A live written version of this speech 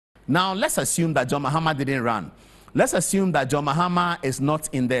Now, let's assume that John Mahama didn't run. Let's assume that John Mahama is not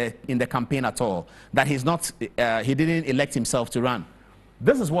in the campaign at all, that he didn't elect himself to run.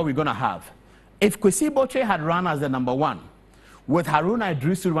 This is what we're going to have. If Kwesi Botcway had run as the #1, with Haruna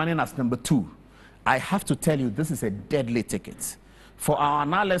Iddrisu running as #2, I have to tell you, this is a deadly ticket. For our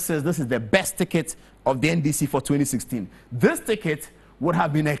analysis, this is the best ticket of the NDC for 2016. This ticket would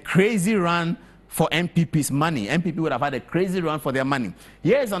have been a crazy run for MPP's money. MPP would have had a crazy run for their money.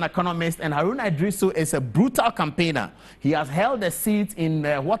 Here is an economist, and Haruna Iddrisu is a brutal campaigner. He has held a seat in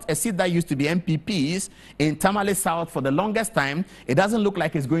a seat that used to be MPP's in Tamale South for the longest time. It doesn't look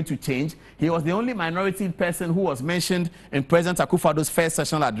like it's going to change. He was the only minority person who was mentioned in President Akufo-Addo's first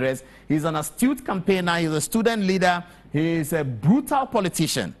sessional address. He's an astute campaigner. He's a student leader. He's a brutal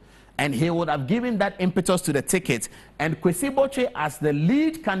politician. And he would have given that impetus to the ticket. And Kwesi Botcway, as the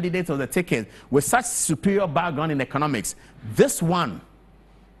lead candidate of the ticket, with such superior background in economics, this one,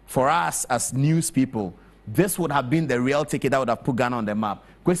 for us as news people, this would have been the real ticket that would have put Ghana on the map.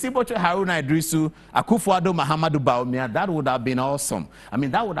 Kwesi Botcway, Haruna Iddrisu, Akufo-Addo, Mahamudu Bawumia, that would have been awesome. I mean,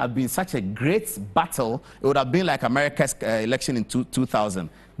 that would have been such a great battle. It would have been like America's election in 2000.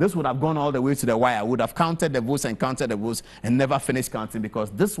 This would have gone all the way to the wire. I would have counted the votes and counted the votes and never finished counting,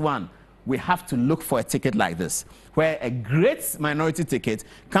 because this one, we have to look for a ticket like this, where a great minority ticket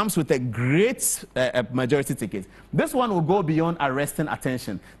comes with a great majority ticket. This one will go beyond arresting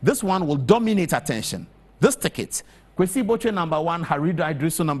attention. This one will dominate attention. This ticket, Kwesi Botcway #1, Haruna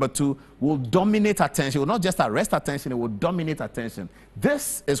Iddrisu #2, will dominate attention. It will not just arrest attention, it will dominate attention.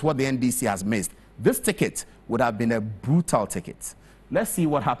 This is what the NDC has missed. This ticket would have been a brutal ticket. Let's see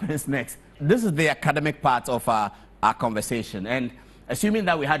what happens next. This is the academic part of our conversation. And assuming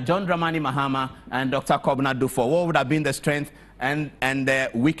that we had John Dramani Mahama and Dr. Kwabena Duffour, what would have been the strength and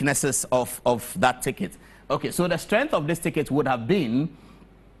the weaknesses of that ticket? Okay, so the strength of this ticket would have been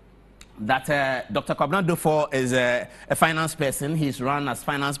that Dr. Kwabena Duffour is a finance person. He's run as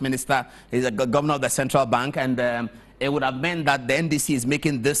finance minister. He's a governor of the central bank. And it would have meant that the NDC is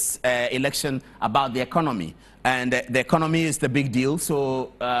making this election about the economy. And the economy is the big deal,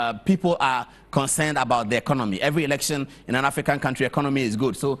 so people are concerned about the economy. Every election in an African country, economy is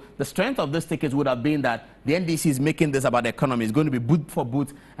good. So the strength of this ticket would have been that the NDC is making this about the economy. It's going to be boot for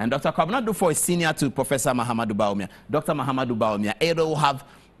boot. And Dr. Kwabena Duffour is senior to Professor Mahamudu Bawumia. Dr. Mahamudu Bawumia, it will have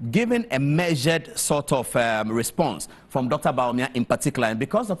given a measured sort of response from Dr. Bawumia in particular. And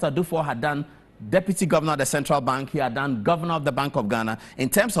because Dr. Duffour had done Deputy Governor of the Central Bank, he had done Governor of the Bank of Ghana. In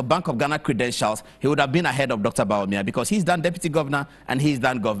terms of Bank of Ghana credentials, he would have been ahead of Dr. Bawumia, because he's done Deputy Governor and he's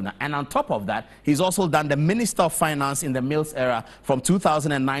done Governor. And on top of that, he's also done the Minister of Finance in the Mills era from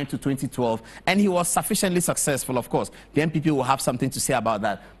 2009 to 2012. And he was sufficiently successful, of course. The MPP will have something to say about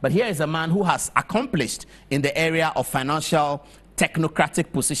that. But here is a man who has accomplished in the area of financial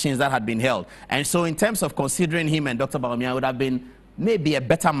technocratic positions that had been held. And so in terms of considering him and Dr. Bawumia, would have been maybe a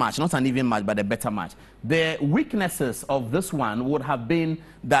better match, not an even match, but a better match. The weaknesses of this one would have been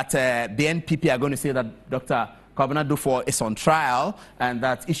that the NPP are going to say that Dr. Kwabena Duffour is on trial and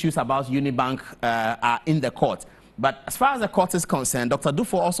that issues about Unibank are in the court. But as far as the court is concerned, Dr.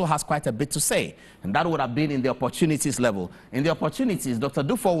 Duffour also has quite a bit to say, and that would have been in the opportunities level. In the opportunities, Dr.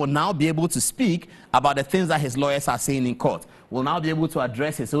 Duffour will now be able to speak about the things that his lawyers are saying in court, will now be able to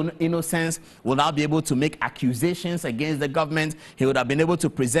address his own innocence, will now be able to make accusations against the government. He would have been able to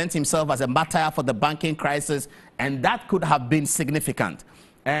present himself as a martyr for the banking crisis, and that could have been significant.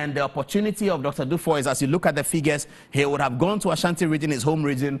 And the opportunity of Dr. Duffour is, as you look at the figures, he would have gone to Ashanti region, his home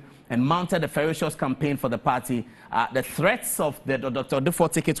region, and mounted a ferocious campaign for the party. The threats of the Dr. Duffour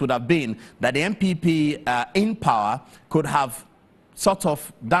tickets would have been that the MPP in power could have sort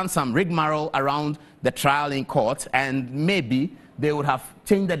of done some rigmarole around the trial in court, and maybe they would have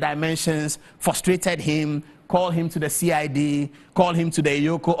changed the dimensions, frustrated him, call him to the CID, call him to the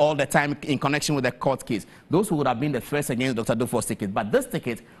Yoko all the time in connection with the court case. Those would have been the threats against Dr. Duffour's ticket. But this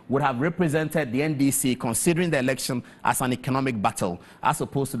ticket would have represented the NDC considering the election as an economic battle, as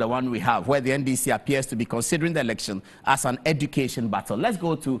opposed to the one we have, where the NDC appears to be considering the election as an education battle. Let's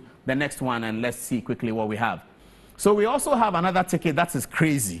go to the next one and let's see quickly what we have. So we also have another ticket that is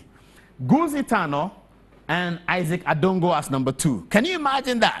crazy. Goosie Tanoh and Isaac Adongo as #2. Can you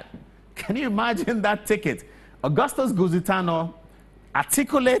imagine that? Can you imagine that ticket? Augustus Goosie Tanoh,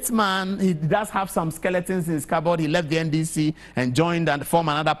 articulate man, he does have some skeletons in his cupboard. He left the NDC and joined and formed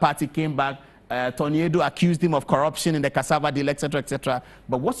another party, came back. Torniedo accused him of corruption in the cassava deal, etc., etc.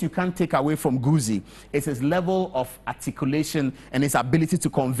 But what you can't take away from Goosie is his level of articulation and his ability to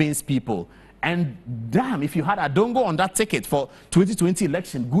convince people. And damn, if you had Adongo on that ticket for 2020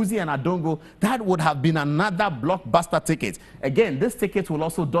 election, Goosie and Adongo, that would have been another blockbuster ticket. Again, this ticket will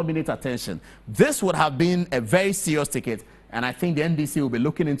also dominate attention. This would have been a very serious ticket. And I think the NDC will be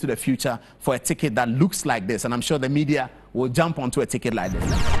looking into the future for a ticket that looks like this. And I'm sure the media will jump onto a ticket like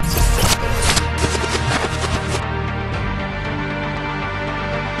this.